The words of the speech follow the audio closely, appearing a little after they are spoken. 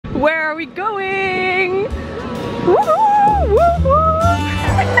Where are we going? Woohoo! Woohoo!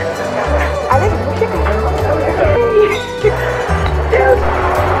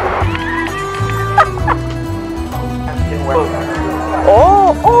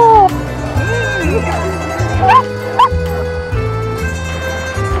 Oh, oh!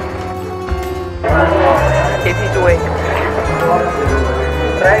 If he's awake.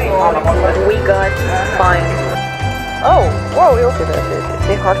 We got fine. Oh, whoa, look at that.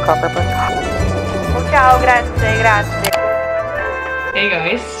 It's a hardcover, but... Ciao, grazie, grazie. Hey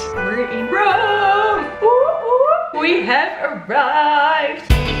guys, we're in Rome! We have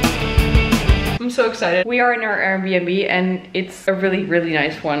arrived! I'm so excited. We are in our Airbnb and it's a really, really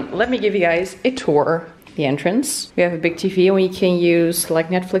nice one. Let me give you guys a tour. The entrance. We have a big TV and we can use like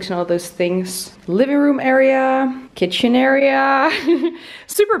Netflix and all those things. Living room area, kitchen area.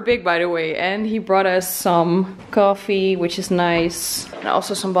 Super big, by the way. And he brought us some coffee, which is nice. And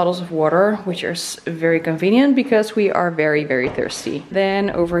also some bottles of water, which are very convenient because we are very, very thirsty. Then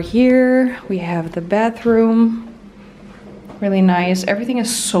over here we have the bathroom. Really nice. Everything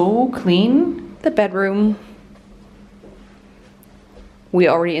is so clean. The bedroom. We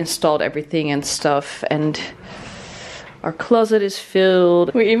already installed everything and stuff, and our closet is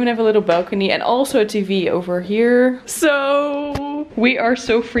filled. We even have a little balcony and also a TV over here. So we are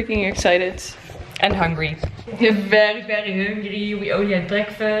so freaking excited and hungry. Very, very hungry. We only had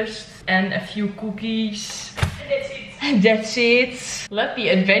breakfast and a few cookies. That's it. That's it. Let the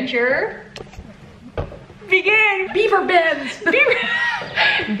adventure begin. Beaver band.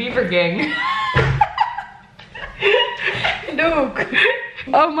 Beaver gang. Look.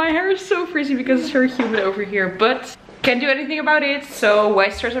 Oh, my hair is so frizzy because it's very humid over here, but can't do anything about it. So why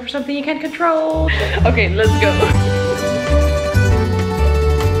stress over something you can't control? Okay, let's go.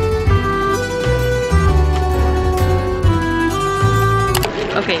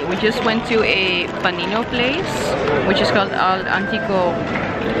 Okay, we just went to a panino place, which is called Al Antico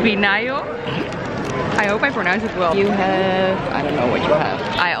Vinaio. I hope I pronounce it well. You have, I don't know what you have.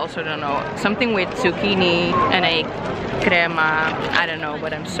 I also don't know. Something with zucchini and a crema. I don't know,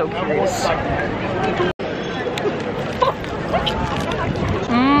 but I'm so curious.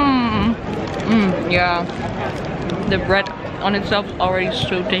 Yeah. The bread on itself is already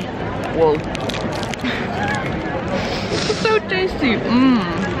so tasty. Whoa. So tasty.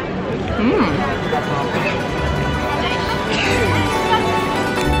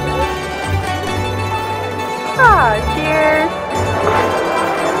 Ah, cheers!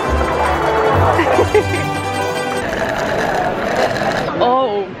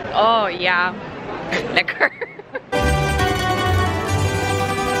 Oh yeah, lekker.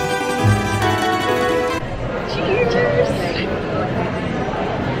 Cheers!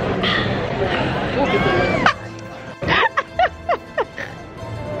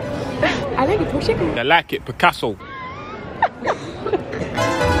 I like it, Porsche. I like it, Picasso.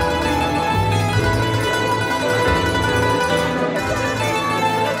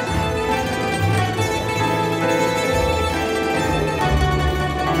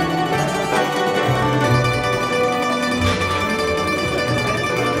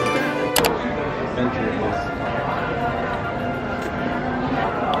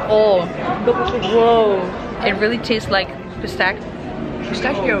 Oh, whoa. It really tastes like pistachio.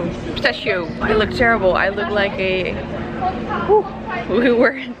 I look terrible. I look like a... We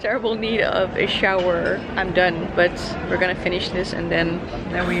were in terrible need of a shower. I'm done, but we're gonna finish this and then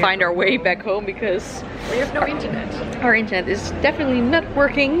find our way back home because we have no internet. Our internet is definitely not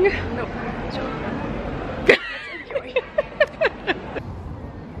working. No. So, let's enjoy.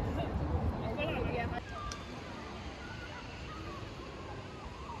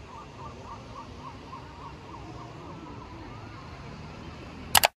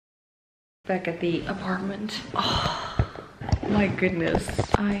 Back at the apartment. Oh my goodness,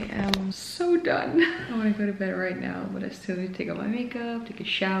 I am so done. I want to go to bed right now, but I still need to take off my makeup, take a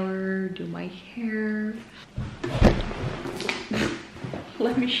shower, do my hair.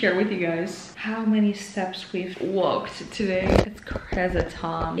 Let me share with you guys how many steps we've walked today. It's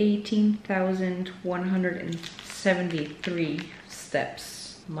Tom. 18,173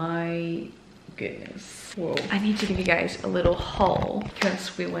 steps. My goodness. Whoa. I need to give you guys a little haul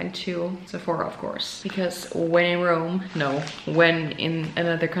because we went to Sephora, of course. Because when in Rome, when in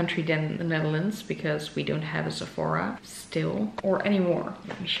another country than the Netherlands, because we don't have a Sephora still or anymore.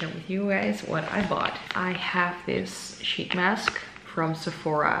 Let me share with you guys what I bought. I have this sheet mask from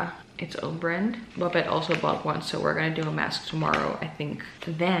Sephora. Its own brand. Babette also bought one, so we're gonna do a mask tomorrow, I think.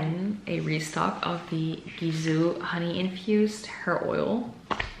 Then a restock of the Gisou honey infused hair oil.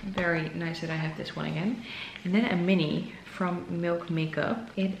 Very nice that I have this one again. And then a mini from Milk Makeup.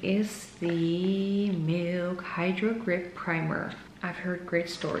 It is the Milk Hydro Grip Primer. I've heard great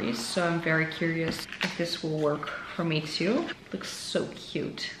stories, so I'm very curious if this will work for me too. It looks so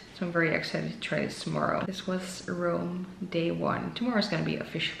cute. So I'm very excited to try this tomorrow. This was Rome day 1. Tomorrow is gonna be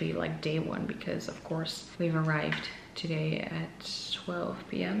officially like day 1 because of course we've arrived today at 12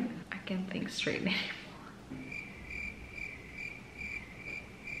 p.m. I can't think straight anymore.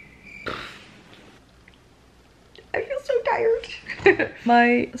 I feel so tired.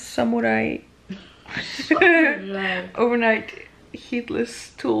 My samurai overnight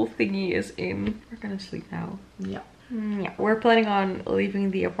heatless tool thingy is in. We're gonna sleep now. Yeah. Yeah. We're planning on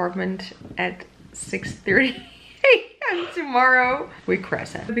leaving the apartment at 6:30 a.m. tomorrow. We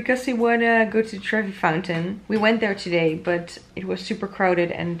crash it because we wanna go to the Trevi Fountain. We went there today, but it was super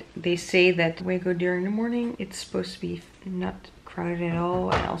crowded, and they say that when we go during the morning, it's supposed to be not crowded at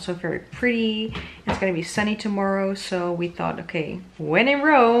all and also very pretty. It's gonna be sunny tomorrow, so we thought, okay, when in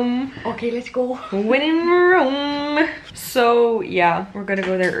Rome. Okay, let's go. When in Rome. So yeah, we're gonna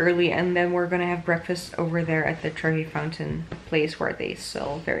go there early and then we're gonna have breakfast over there at the Trevi Fountain, place where they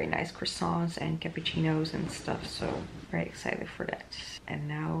sell very nice croissants and cappuccinos and stuff. So very excited for that. And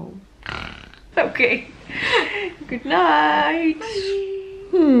now, okay, good night. Bye.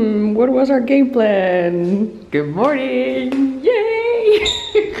 What was our game plan? Good morning! Yay!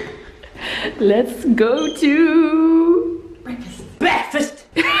 Let's go to breakfast. Breakfast!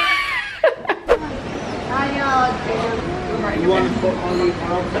 You want to put on the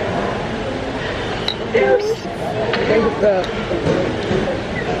Yes.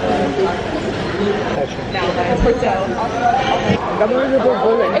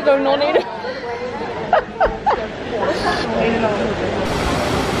 Ik ook nog niet.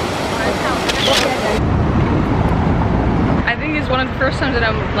 I think it's one of the first times that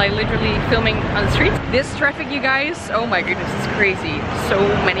I'm like literally filming on the street. This traffic, you guys, oh my goodness, it's crazy. So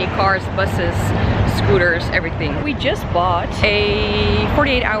many cars, buses, scooters, everything. We just bought a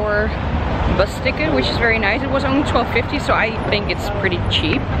 48-hour bus ticket, which is very nice. It was only $12.50, so I think it's pretty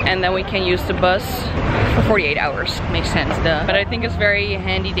cheap. And then we can use the bus for 48 hours. Makes sense, duh. But I think it's very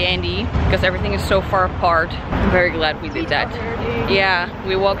handy dandy because everything is so far apart. I'm very glad we did that. Yeah,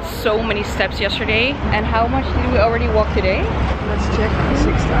 we walked so many steps yesterday. And how much did we already walk today? Let's check.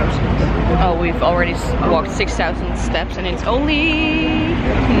 6,000. Oh, we've already walked 6,000 steps and it's only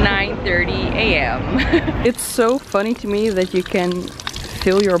 9:30 a.m. It's so funny to me that you can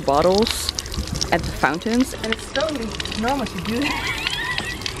fill your bottles at the fountains. And it's totally normal to do that.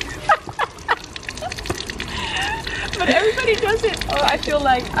 But everybody does it. Oh, I feel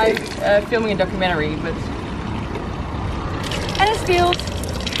like I'm filming a documentary, but... En het speelt.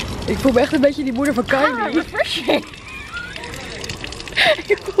 Ik voel me echt een beetje die moeder van Kylie. Refreshing.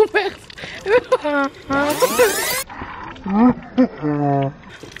 Ik voel me echt...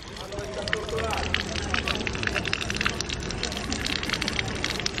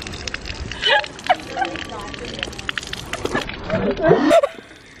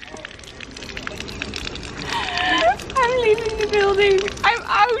 I'm leaving the building. I'm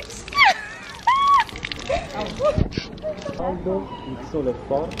out.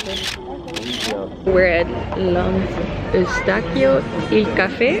 We're at L'Eustachio Il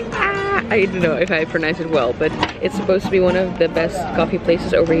Café. I don't know if I pronounce it well, but it's supposed to be one of the best coffee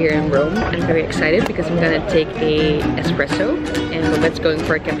places over here in Rome. I'm very excited because I'm gonna take a espresso and Babette's going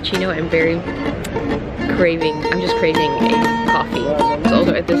for a cappuccino. I'm just craving a coffee. It's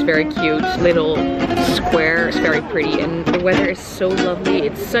also at this very cute little square. It's very pretty and the weather is so lovely.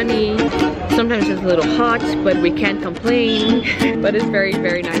 It's sunny. Sometimes it's a little hot, but we can't complain. But it's very,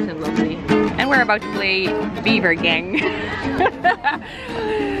 very nice and lovely. And we're about to play Beaver Gang.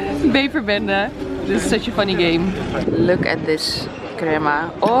 Beverbende. This is such a funny game. Look at this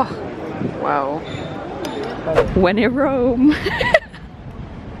crema. Oh, wow. When in Rome.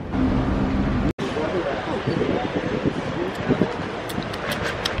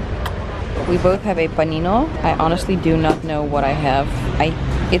 We both have a panino. I honestly do not know what I have.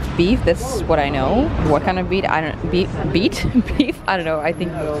 It's beef, that's what I know. What kind of beef? I don't beef? Beef? I don't know. I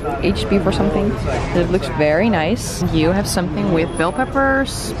think aged beef or something. It looks very nice. You have something with bell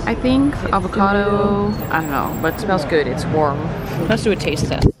peppers, I think. Avocado. I don't know, but it smells good. It's warm. Let's do a taste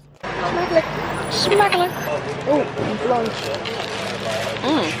test. Smakelijk. Smakelijk. Oh, blanc.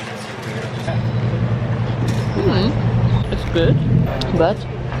 It's good, but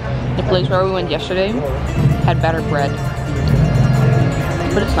the place where we went yesterday had better bread.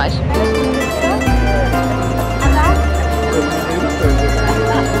 But it's nice.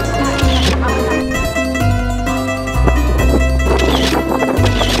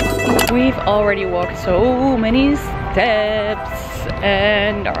 We've already walked so many steps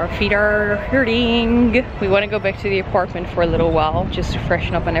and our feet are hurting. We want to go back to the apartment for a little while just to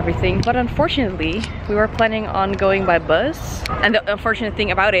freshen up and everything. But unfortunately, we were planning on going by bus. And the unfortunate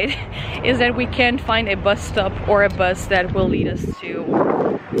thing about it is that we can't find a bus stop or a bus that will lead us to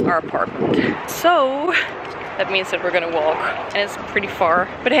our apartment. So that means that we're gonna walk, and it's pretty far.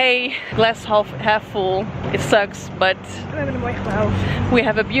 But hey, glass half full. It sucks, but we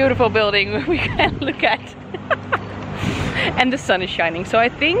have a beautiful building we can look at. And the sun is shining, so I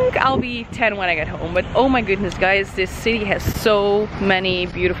think I'll be 10 when I get home. But oh my goodness guys, this city has so many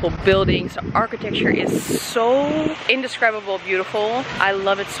beautiful buildings. The architecture is so indescribable beautiful. I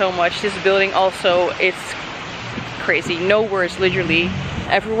love it so much. This building also, it's crazy, no words, literally.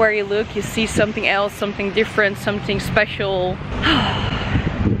 Everywhere you look, you see something else, something different, something special.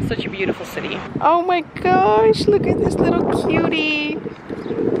 Such a beautiful city. Oh my gosh, look at this little cutie.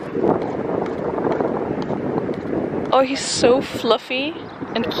 Oh, he's so fluffy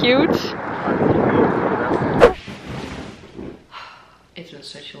and cute. It's been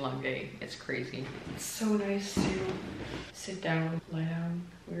such a long day, it's crazy. It's so nice to sit down, lie down.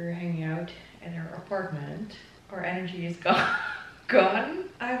 We're hanging out in our apartment. Our energy is gone.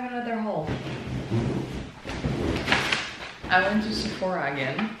 I have another haul. I went to Sephora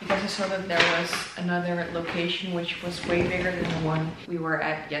again because I saw that there was another location which was way bigger than the one we were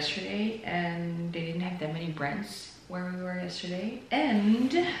at yesterday, and they didn't have that many brands where we were yesterday.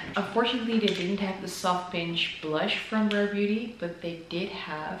 And unfortunately they didn't have the Soft Pinch blush from Rare Beauty, but they did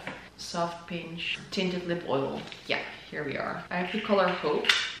have Soft Pinch tinted lip oil. Yeah, here we are. I have the color Hope.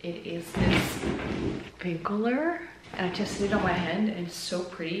 It is this pink color. And I tested it on my hand and it's so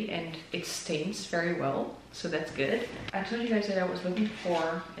pretty and it stains very well, so that's good. I told you guys that I was looking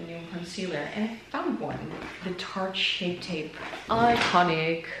for a new concealer and I found one. The Tarte Shape Tape.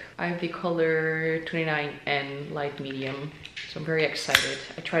 Iconic. I have the color 29N light medium, so I'm very excited.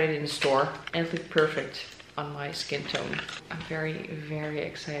 I tried it in the store and it looked perfect on my skin tone. I'm very, very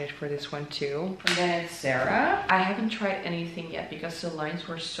excited for this one too. And then it's Zara. I haven't tried anything yet because the lines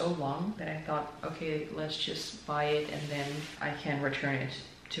were so long that I thought, okay, let's just buy it and then I can return it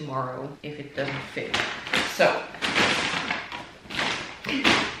tomorrow if it doesn't fit. So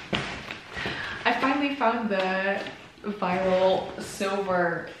I finally found the viral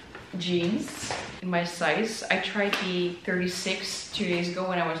silver jeans in my size. I tried the 36 2 days ago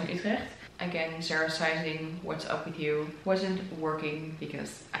when I was in Utrecht. Again, Zara sizing, what's up with you? Wasn't working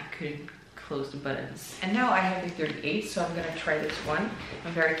because I couldn't close the buttons. And now I have the 38, so I'm gonna try this one.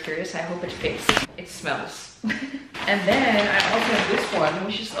 I'm very curious, I hope it fits. It smells. And then I also have this one,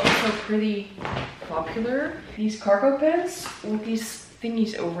 which is also pretty popular. These cargo pants with these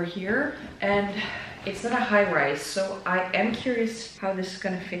thingies over here. And it's not a high rise, so I am curious how this is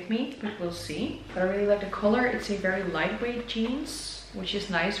gonna fit me, but we'll see. But I really like the color. It's a very lightweight jeans, which is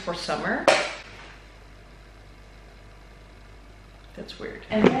nice for summer. That's weird.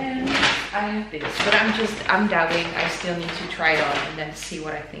 And then I have this, but I'm doubting. I still need to try it on and then see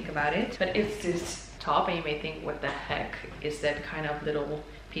what I think about it. But it's this top, and you may think, what the heck is that kind of little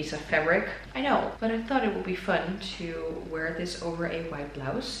piece of fabric? I know, but I thought it would be fun to wear this over a white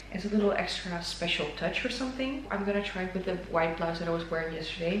blouse as a little extra special touch or something. I'm gonna try it with the white blouse that I was wearing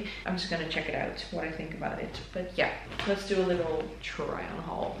yesterday. I'm just gonna check it out, what I think about it. But yeah, let's do a little try on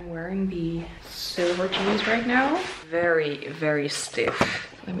haul. I'm wearing the silver jeans right now. Very, very stiff.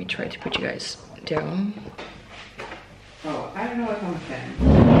 Let me try to put you guys down. Oh, I don't know if I'm a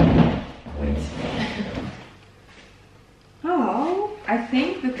fan. Wait. Oh, I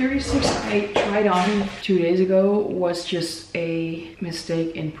think the 36 I tried on 2 days ago was just a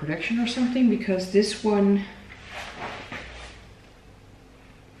mistake in production or something, because this one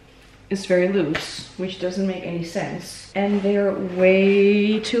is very loose, which doesn't make any sense. And they're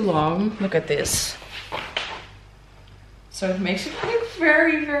way too long. Look at this. So it makes it look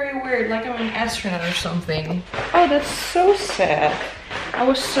very, very weird, like I'm an astronaut or something. Oh, that's so sad. I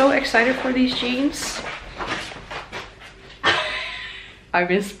was so excited for these jeans. I'm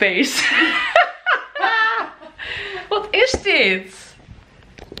in space. Wat is dit?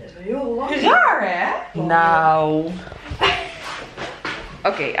 Dat is wel heel lang. Raar, hè? Nou.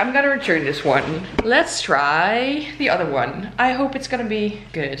 Okay, I'm gonna return this one. Let's try the other one. I hope it's gonna be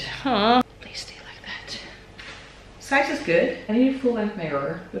good. Huh? Please stay like that. Size is good. I need a full-length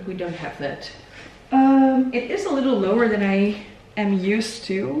mirror, but we don't have that. It is a little lower than I am used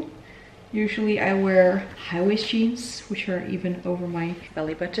to. Usually I wear high-waist jeans, which are even over my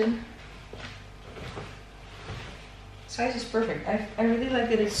belly button. Size is perfect. I really like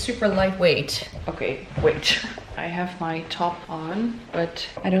that it's super lightweight. Okay, wait. I have my top on, but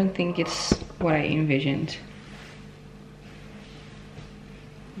I don't think it's what I envisioned.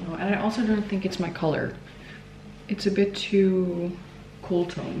 No, and I also don't think it's my color. It's a bit too cool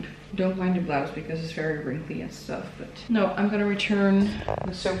toned. Don't mind the blouse because it's very wrinkly and stuff, but no, I'm gonna return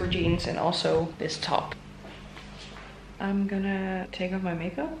the sober jeans and also this top. I'm gonna take off my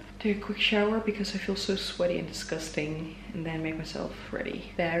makeup, take a quick shower because I feel so sweaty and disgusting, and then make myself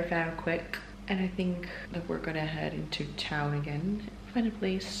ready very, very quick. And I think that we're gonna head into town again, find a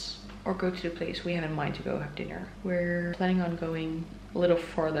place, or go to the place we have in mind to go have dinner. We're planning on going a little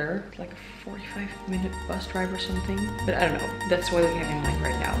farther, like a 45-minute bus drive or something. But I don't know, that's what we have in mind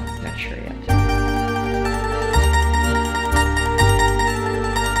right now, not sure yet.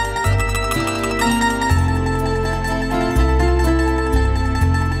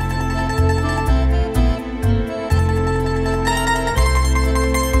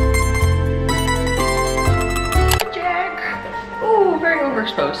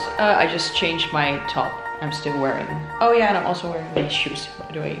 Exposed. I just changed my top. I'm still wearing. Oh yeah, and I'm also wearing these shoes,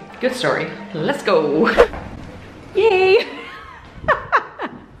 by the way. Good story. Let's go. Yay!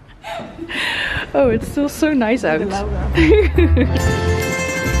 Oh, it's still so nice out. We're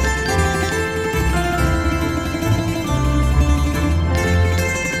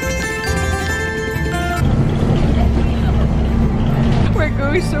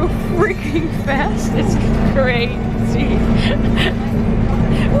going so freaking fast. It's crazy.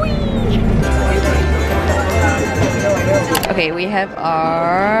 Okay, we have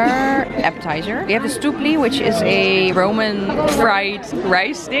our appetizer. We have the stoopli, which is a Roman fried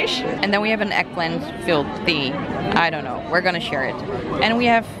rice dish. And then we have an eggplant filled thingy. I don't know. We're gonna share it. And we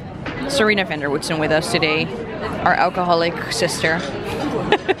have Serena Vanderwoodsen with us today. Our alcoholic sister.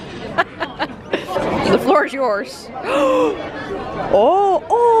 The floor is yours. Oh,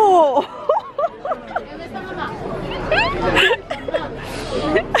 oh!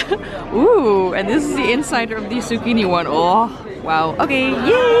 Ooh, and this is the insider of the zucchini one. Oh, wow. Okay,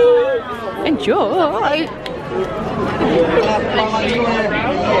 yay! Enjoy!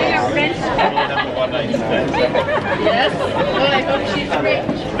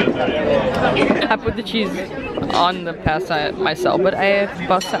 I put the cheese on the pasta myself, but I have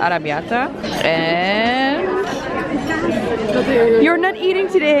pasta arrabbiata and... You're not eating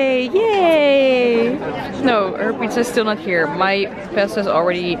today! Yay! No, her pizza's still not here. My pasta's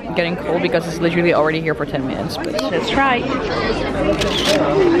already getting cold because it's literally already here for 10 minutes. But let's try.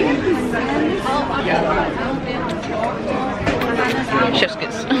 Chef's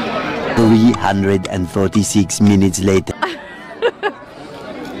kiss. 346 minutes later.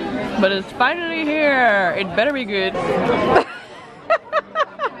 But it's finally here! It better be good.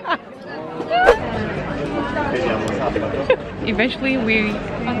 Eventually we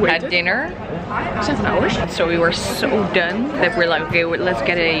had dinner, so we were so done that we're like, okay, let's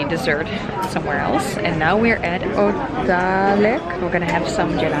get a dessert somewhere else. And now we're at Odalek. We're gonna have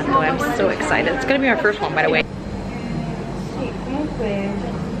some gelato. I'm so excited. It's gonna be our first one, by the way.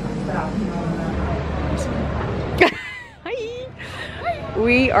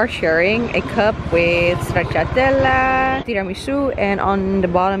 We are sharing a cup with stracciatella, tiramisu, and on the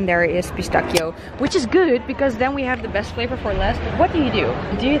bottom there is pistachio, which is good because then we have the best flavor for last. What do?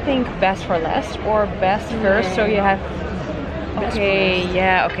 Do you think best for last or best first? So you have... Okay,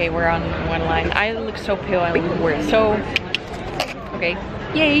 yeah, okay, we're on one line. I look so pale and look weird. So, okay,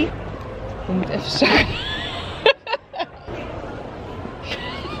 yay! Sorry.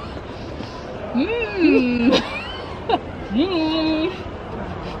 Mmm. Mmm.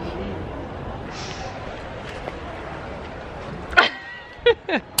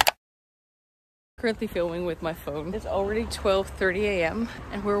 Currently filming with my phone. It's already 12:30 a.m.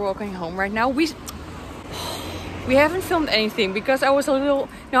 and we're walking home right now. We haven't filmed anything because I was a little...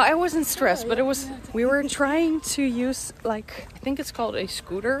 No, I wasn't stressed, but it was... We were trying to use, like, I think it's called a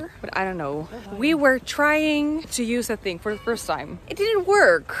scooter, but I don't know. We were trying to use that thing for the first time. It didn't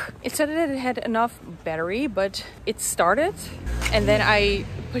work. It said that it had enough battery, but it started. And then I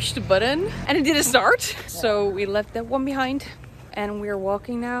pushed the button and it didn't start. So we left that one behind. And we're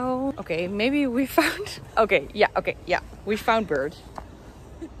walking now. Okay, maybe we found... Okay, yeah, we found Bird.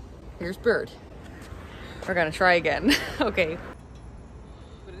 Here's Bird. We're gonna try again. Okay.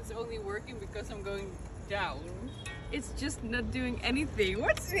 But it's only working because I'm going down. It's just not doing anything.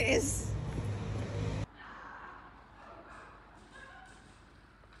 What's this?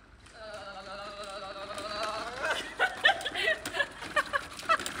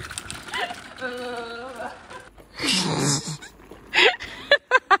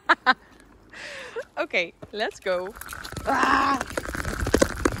 Okay, let's go. Ah!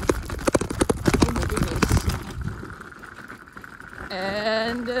 Oh my goodness.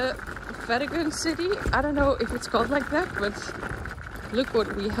 And Vatican City, I don't know if it's called like that, but Look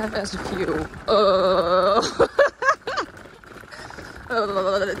what we have as a view.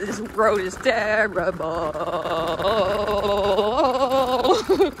 This road is terrible.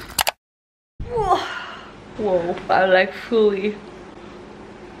 Whoa, I'm like fully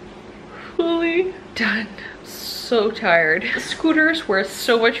done. So tired. The scooters were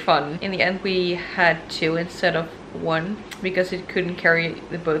so much fun. In the end we had 2 instead of 1 because it couldn't carry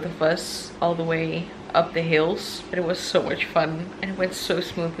the both of us all the way up the hills, but it was so much fun and it went so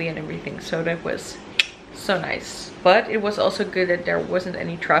smoothly and everything, so that was so nice. But it was also good that there wasn't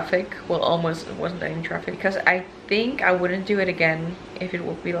any traffic. Well, almost wasn't any traffic, because I think I wouldn't do it again if it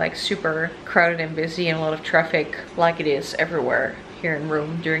would be like super crowded and busy and a lot of traffic like it is everywhere here in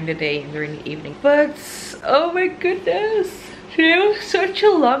Rome during the day and during the evening. But oh my goodness, today was such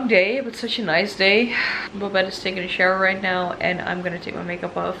a long day, but such a nice day. Babette is taking a shower right now and I'm gonna take my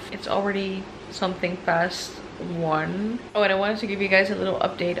makeup off. It's already something past 1. Oh, and I wanted to give you guys a little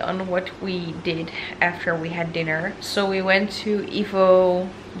update on what we did after we had dinner. So we went to Ivo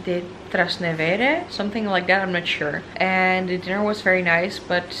de Trasnevere, something like that, I'm not sure. And the dinner was very nice,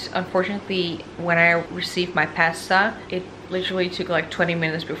 but unfortunately when I received my pasta, it literally took like 20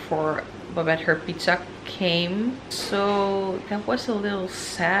 minutes before Babette her pizza came, so that was a little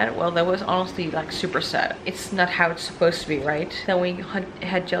sad. Well, that was honestly like super sad. It's not how it's supposed to be, right? Then we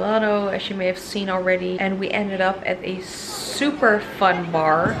had gelato, as you may have seen already, and we ended up at a super fun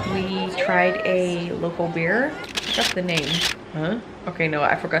bar. We tried a local beer. I forgot the name. Huh? Okay, no,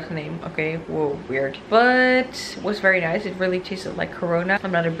 I forgot the name. Okay, whoa, weird. But it was very nice. It really tasted like Corona.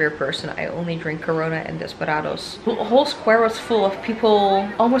 I'm not a beer person. I only drink Corona and Desperados. The whole square was full of people.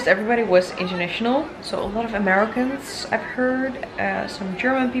 Almost everybody was international. So a lot of Americans, I've heard. Some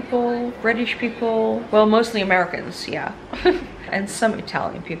German people, British people. Well, mostly Americans, yeah. And some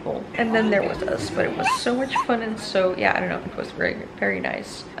Italian people. And then there was us, but it was so much fun, and so yeah, I don't know, it was very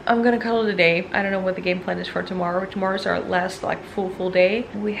nice. I'm gonna call it a day. I don't know what the game plan is for tomorrow. Tomorrow's our last like full day.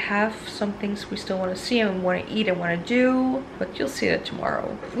 We have some things we still want to see and want to eat and want to do, but you'll see that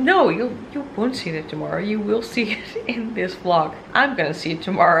tomorrow. No, you won't see that tomorrow. You will see it in this vlog. I'm gonna see it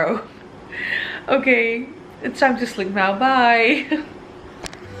tomorrow. Okay, it's time to sleep now. Bye.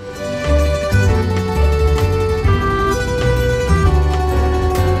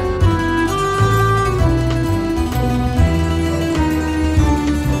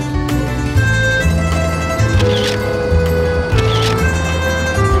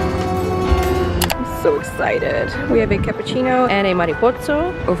 So excited. We have a cappuccino and a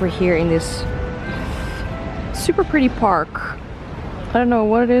maripozzo over here in this super pretty park. I don't know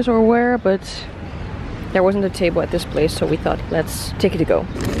what it is or where, but there wasn't a table at this place, so we thought let's take it a go.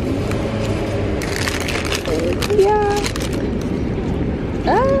 Yeah.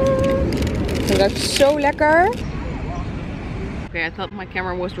 Ah, that's so lekker. Okay, I thought my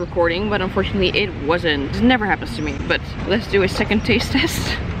camera was recording, but unfortunately it wasn't. This never happens to me, but let's do a second taste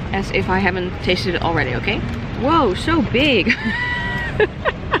test. As if I haven't tasted it already, okay? Whoa, so big!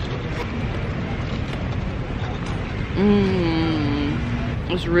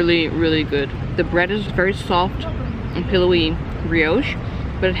 It's really good. The bread is very soft and pillowy brioche,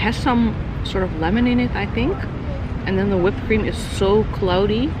 but it has some sort of lemon in it, I think. And then the whipped cream is so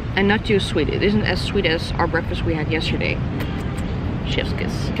cloudy and not too sweet. It isn't as sweet as our breakfast we had yesterday. Chef's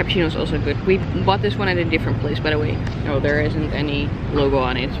kiss. Cappuccino is also good. We bought this one at a different place, by the way. No, there isn't any logo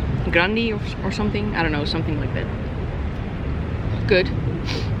on it. Grandi or something? I don't know, something like that. Good.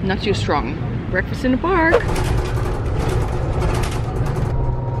 Not too strong. Breakfast in the park.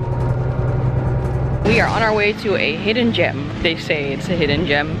 We are on our way to a hidden gem. They say it's a hidden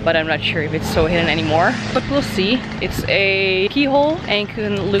gem, but I'm not sure if it's so hidden anymore. But we'll see. It's a keyhole, and you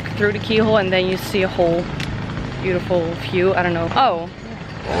can look through the keyhole and then you see a whole beautiful view. I don't know. Oh,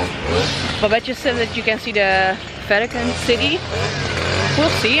 Babette just said that you can see the Vatican City.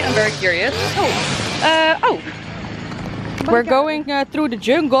 We'll see. I'm very curious. Oh, we're going through the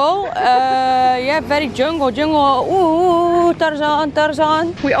jungle. Yeah, very jungle. Ooh,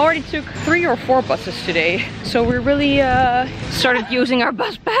 Tarzan. We already took 3 or 4 buses today, so we really started using our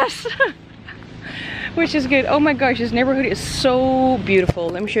bus pass. Which is good. Oh my gosh, this neighborhood is so beautiful.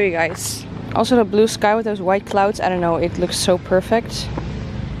 Let me show you guys. Also the blue sky with those white clouds, I don't know, it looks so perfect.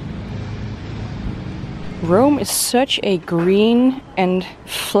 Rome is such a green and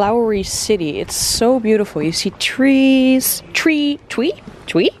flowery city. It's so beautiful. You see trees, you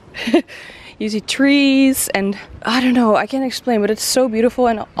see trees, and I don't know, I can't explain, but it's so beautiful,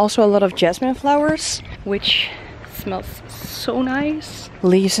 and also a lot of jasmine flowers, which smells so nice.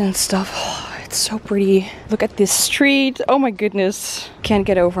 Leaves and stuff. Oh, it's so pretty. Look at this street. Oh my goodness. Can't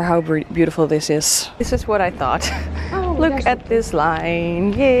get over how beautiful this is. This is what I thought. Oh. Look at this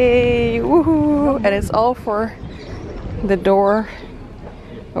line. Yay! Woohoo! And it's all for the door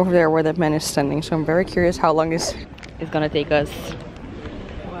over there where that man is standing. So I'm very curious how long this is gonna take us.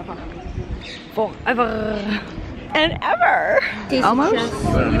 Forever and ever. Almost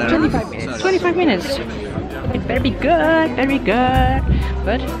 25 minutes. 25 minutes. It better be good, better be good.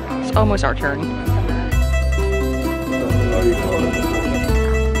 But it's almost our turn.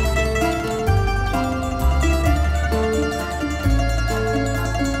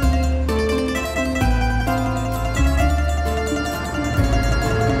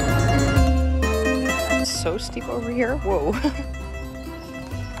 So steep over here. Whoa.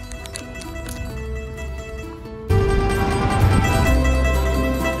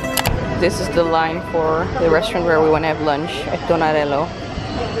 This is the line for the restaurant where we want to have lunch at Tonarello.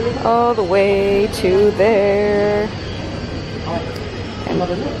 All the way to there. And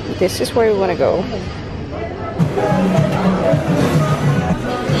this is where we want to go.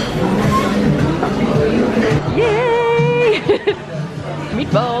 Yay!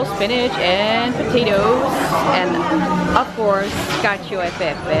 Meatballs, spinach, and potatoes. And of course, cacio e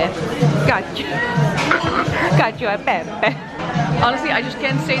pepe. Cacio e pepe. Honestly, I just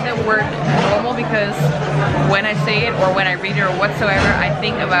can't say the word normal because when I say it or when I read it or whatsoever, I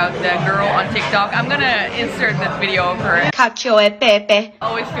think about the girl on TikTok. I'm gonna insert that video of her. Cacio e pepe. I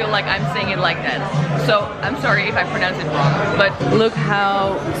always feel like I'm saying it like that. So I'm sorry if I pronounce it wrong. But look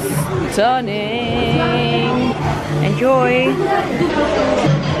how stunning. Enjoy.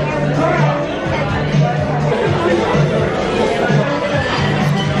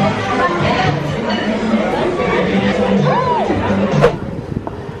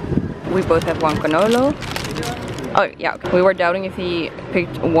 We both have one cannolo. Oh yeah, we were doubting if he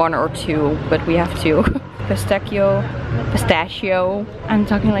picked one or two, but we have two. Pistachio. I'm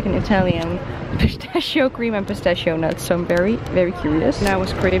talking like an Italian. Pistachio cream and pistachio nuts. So I'm very, very curious. And I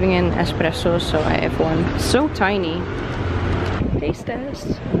was craving an espresso, so I have one. So tiny. Taste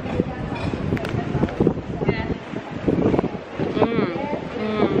test.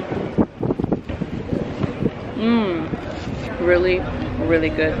 Really, really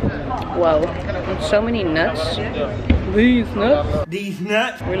good. Wow, and so many nuts. These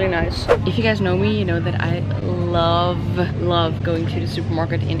nuts. Really nice. If you guys know me, you know that I love going to the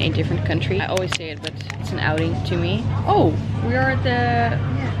supermarket in a different country. I always say it, but it's an outing to me. Oh, we are at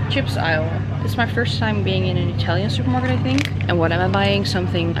the chips aisle. This is my first time being in an Italian supermarket, I think. And what am I buying?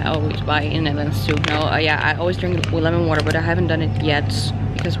 Something I always buy in Netherlands too. No, yeah, I always drink lemon water, but I haven't done it yet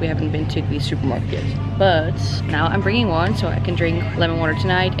because we haven't been to the supermarket yet. But now I'm bringing one so I can drink lemon water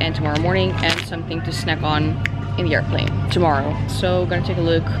tonight and tomorrow morning and something to snack on in the airplane tomorrow. So gonna take a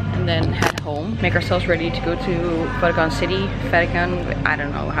look and then head home. Make ourselves ready to go to Vatican City. Vatican, I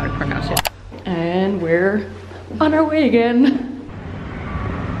don't know how to pronounce it. And we're on our way again.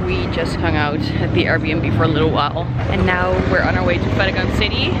 We just hung out at the Airbnb for a little while and now we're on our way to Vatican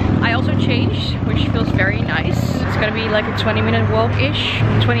City. I also changed, which feels very nice. It's gonna be like a 20-minute walk-ish,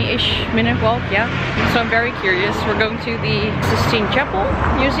 20-ish minute walk, yeah. So I'm very curious. We're going to the Sistine Chapel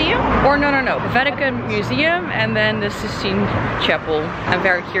Museum, or no, the Vatican Museum and then the Sistine Chapel. I'm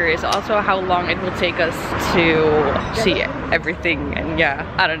very curious also how long it will take us to see everything, and yeah,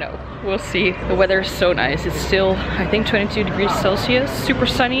 I don't know. We'll see. The weather is so nice. It's still, I think, 22 degrees Celsius. Super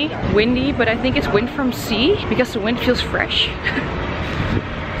sunny, windy, but I think it's wind from sea because the wind feels fresh.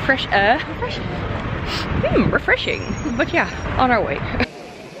 Fresh air. Refreshing. But yeah, on our way.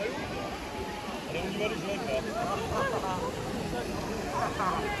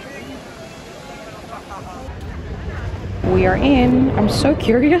 We are in. I'm so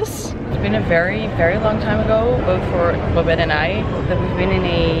curious. It's been a very, very long time ago, both for Babette and I, that we've been in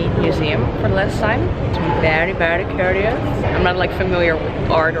a museum for the last time. So I'm very, very curious. I'm not like familiar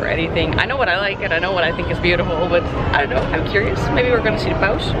with art or anything. I know what I like and I know what I think is beautiful, but I don't know. I'm curious. Maybe we're gonna see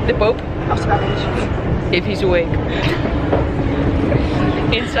the Pope. If he's awake.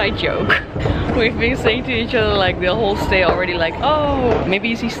 Inside joke. We've been saying to each other like the whole stay already, like, oh,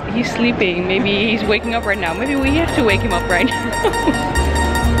 maybe he's sleeping, maybe he's waking up right now, maybe we have to wake him up right now.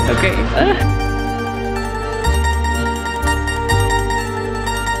 Okay.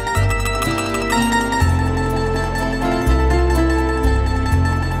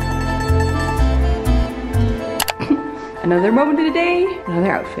 Another moment of the day,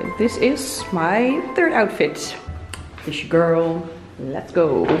 another outfit. This is my third outfit. It's your girl. Let's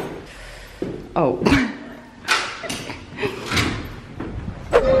go. Oh.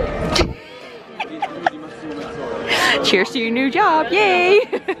 Cheers to your new job, yay!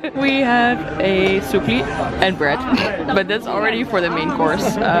 We have a soupli and bread, but that's already for the main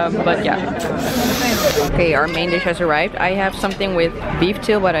course, but yeah. Okay, our main dish has arrived. I have something with beef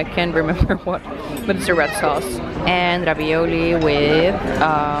tail, but I can't remember what. But it's a red sauce. And ravioli with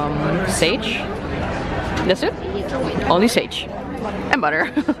sage. That's it? Only sage. And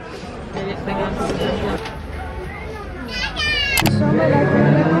butter.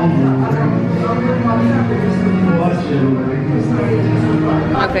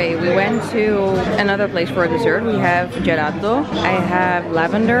 Okay, we went to another place for dessert. We have gelato. I have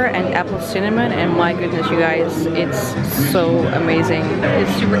lavender and apple cinnamon, and my goodness, you guys, it's so amazing. This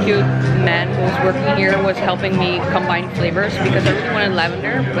super cute man who was working here was helping me combine flavors because I really wanted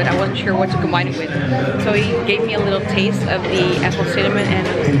lavender, but I wasn't sure what to combine it with. So he gave me a little taste of the apple cinnamon, and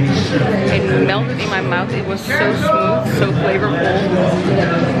it melted in my mouth. It was so smooth, so flavorful.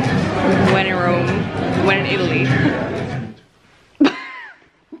 When in Rome, when in Italy.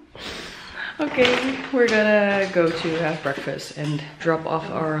 Okay, we're gonna go to have breakfast and drop off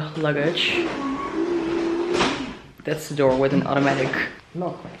our luggage. That's the door with an automatic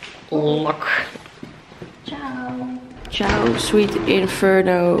lock. Ciao. Ciao, sweet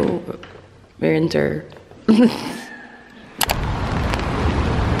inferno winter.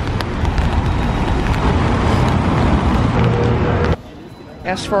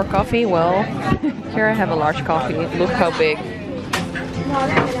 As for coffee, well, here I have a large coffee. Look how big.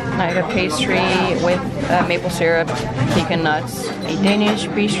 I have a pastry with maple syrup, pecan nuts, a Danish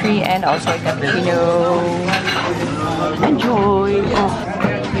pastry, and also a cappuccino. Enjoy! Oh.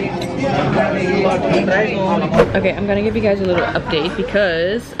 Okay, I'm gonna give you guys a little update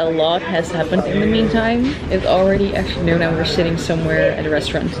because a lot has happened in the meantime. It's already afternoon and we're sitting somewhere at a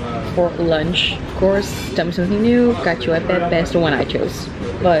restaurant for lunch. Of course, tell me something new. Cacio e Pepe is the one I chose.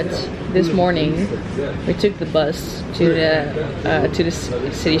 But this morning we took the bus to the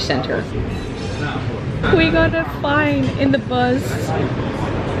city center. We got a fine in the bus.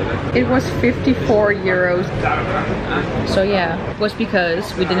 It was 54 euros. So yeah, it was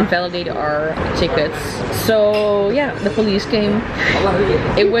because we didn't validate our tickets. So yeah, the police came.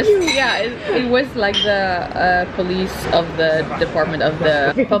 It was, yeah, it was like the police of the department of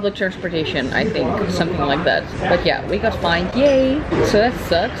the public transportation, I think, something like that. But yeah, we got fined, yay. So that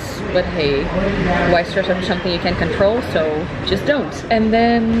sucks, but hey, why stress over something you can't control? So just don't. And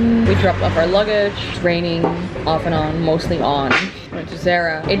then we dropped off our luggage. It's raining off and on, mostly on. Went to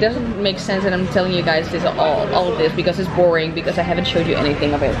Zara. It doesn't make sense that I'm telling you guys this all of this because it's boring, because I haven't showed you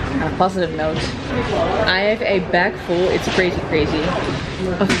anything of it. On a positive note, I have a bag full, it's crazy,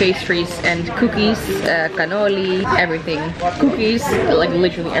 of pastries and cookies, cannoli, everything. Cookies, like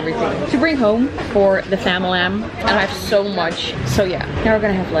literally everything. To bring home for the family. And I have so much. So yeah, now we're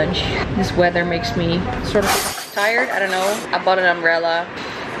gonna have lunch. This weather makes me sort of tired, I don't know. I bought an umbrella.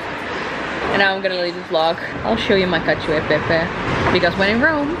 And now I'm gonna leave the vlog. I'll show you my cacio e pepe. Because when in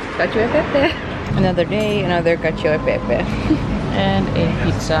Rome, cacio e pepe. Another day, another cacio e pepe. And a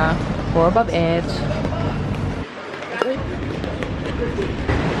pizza for Babette.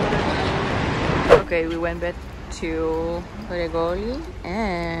 Okay, we went back to Regoli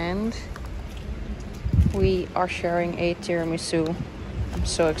and we are sharing a tiramisu. I'm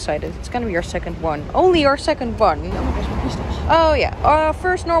so excited. It's gonna be our second one. Only our second one. Oh yeah,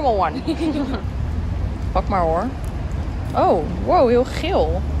 first normal one. Pak maar hoor. Oh, wow, heel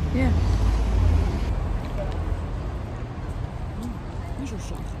geel. Yeah.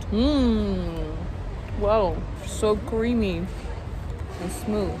 Mmm. Wow, so creamy and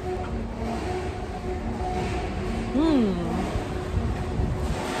smooth. Mmm.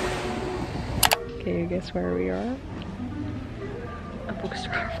 Can you guess where we are? A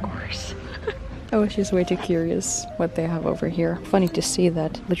bookstore, of course. I was just way too curious what they have over here. Funny to see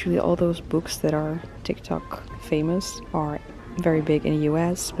that literally all those books that are TikTok famous are very big in the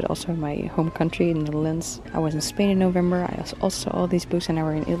US, but also in my home country, in the Netherlands. I was in Spain in November. I also saw all these books, and now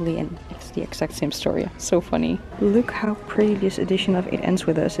we're in Italy, and it's the exact same story. So funny. Look how pretty this edition of It Ends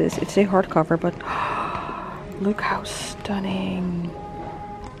With Us is. It's a hardcover, but look how stunning.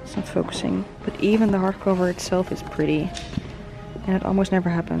 It's not focusing. But even the hardcover itself is pretty. And it almost never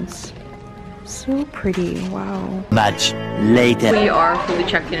happens. So pretty, wow. Much later. We are fully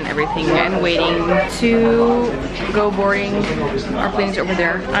checked in and everything and waiting to go boarding. Our plane's over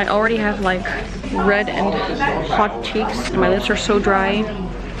there. I already have like red and hot cheeks and my lips are so dry.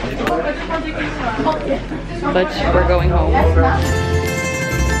 But we're going home.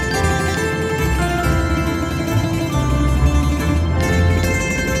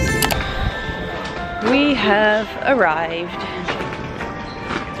 We have arrived.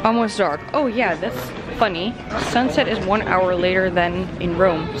 Almost dark. Oh yeah, that's funny. Sunset is 1 hour later than in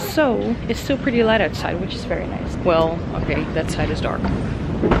Rome. So it's still pretty light outside, which is very nice. Well, okay, that side is dark.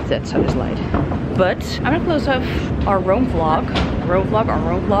 That's how to slide. But I'm gonna close off our Rome vlog.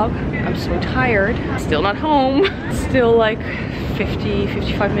 I'm so tired. Still not home. Still like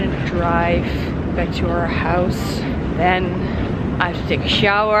 55 minute drive back to our house. Then I have to take a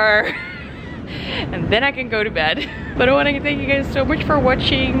shower. And then I can go to bed. But I want to thank you guys so much for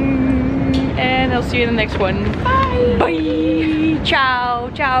watching. And I'll see you in the next one. Bye! Bye! Ciao!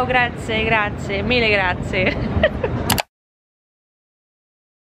 Ciao! Grazie! Grazie! Mille grazie!